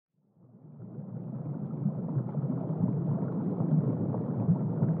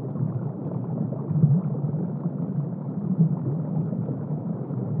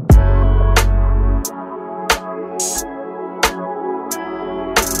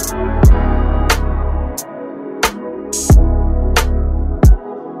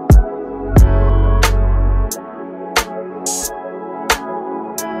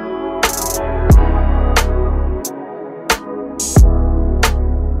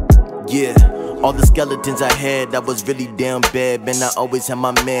Yeah, all the skeletons I had, that was really damn bad. Man, I always had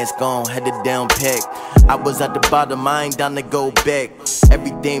my mask on, had it down packed. I was at the bottom, I ain't down to go back.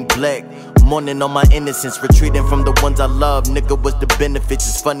 Everything black, mourning on my innocence, retreating from the ones I love. Nigga, what's the benefits?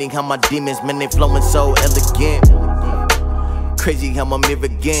 It's funny how my demons, man, they flowing so elegant. Crazy how I'm here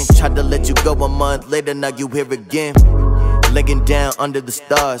again. Tried to let you go a month later, now you here again. Laying down under the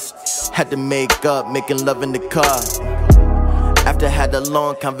stars, had to make up, making love in the car. After had a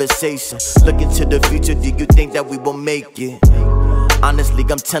long conversation, looking to the future, do you think that we will make it? Honestly,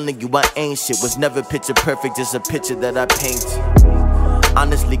 I'm telling you I ain't shit. Was never picture perfect, just a picture that I paint.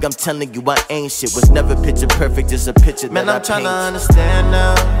 Honestly, I'm telling you I ain't shit. Was never picture perfect, just a picture that I paint. Man, I'm tryna understand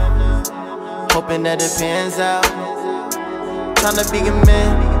now, hoping that it pans out. Tryna be a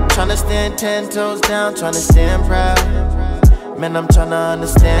man, tryna stand 10 toes down, tryna stand proud. Man, I'm tryna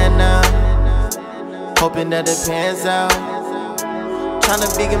understand now, hoping that it pans out.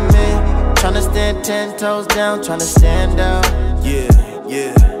 Tryna be a man, tryna stand 10 toes down, tryna stand out. Yeah.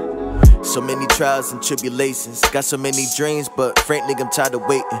 So many trials and tribulations, got so many dreams, but frankly I'm tired of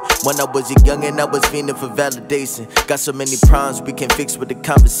waiting. When I was a young and I was fiending for validation. Got so many problems we can fix with the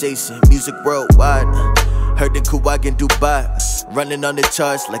conversation. Music worldwide, heard the Kuwait in Dubai, running on the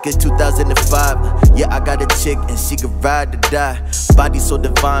charts like it's 2005. Yeah, I got a chick and she could ride or die. Body so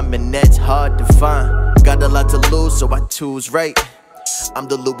divine, man, that's hard to find. Got a lot to lose, so I choose right. I'm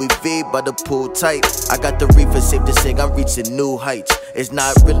the Louis V by the pool tight. I got the reefer, safe to say I'm reaching new heights. It's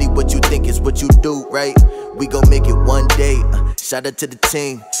not really what you think, it's what you do, right? We gon' make it one day. Shout out to the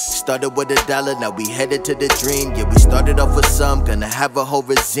team. Started with $1, now we headed to the dream. Yeah, we started off with some, gonna have a whole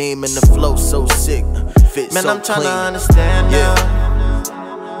regime. And the flow so sick, fit man, so I'm clean. tryna understand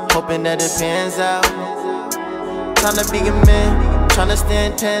now, hoping that it pans out. Tryna be a man, tryna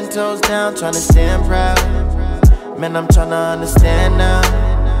stand 10 toes down, tryna stand proud. Man, I'm tryna understand now,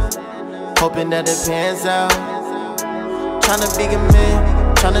 hoping that it pans out. Tryna be a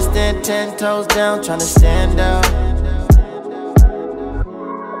man, tryna stand 10 toes down, tryna stand out.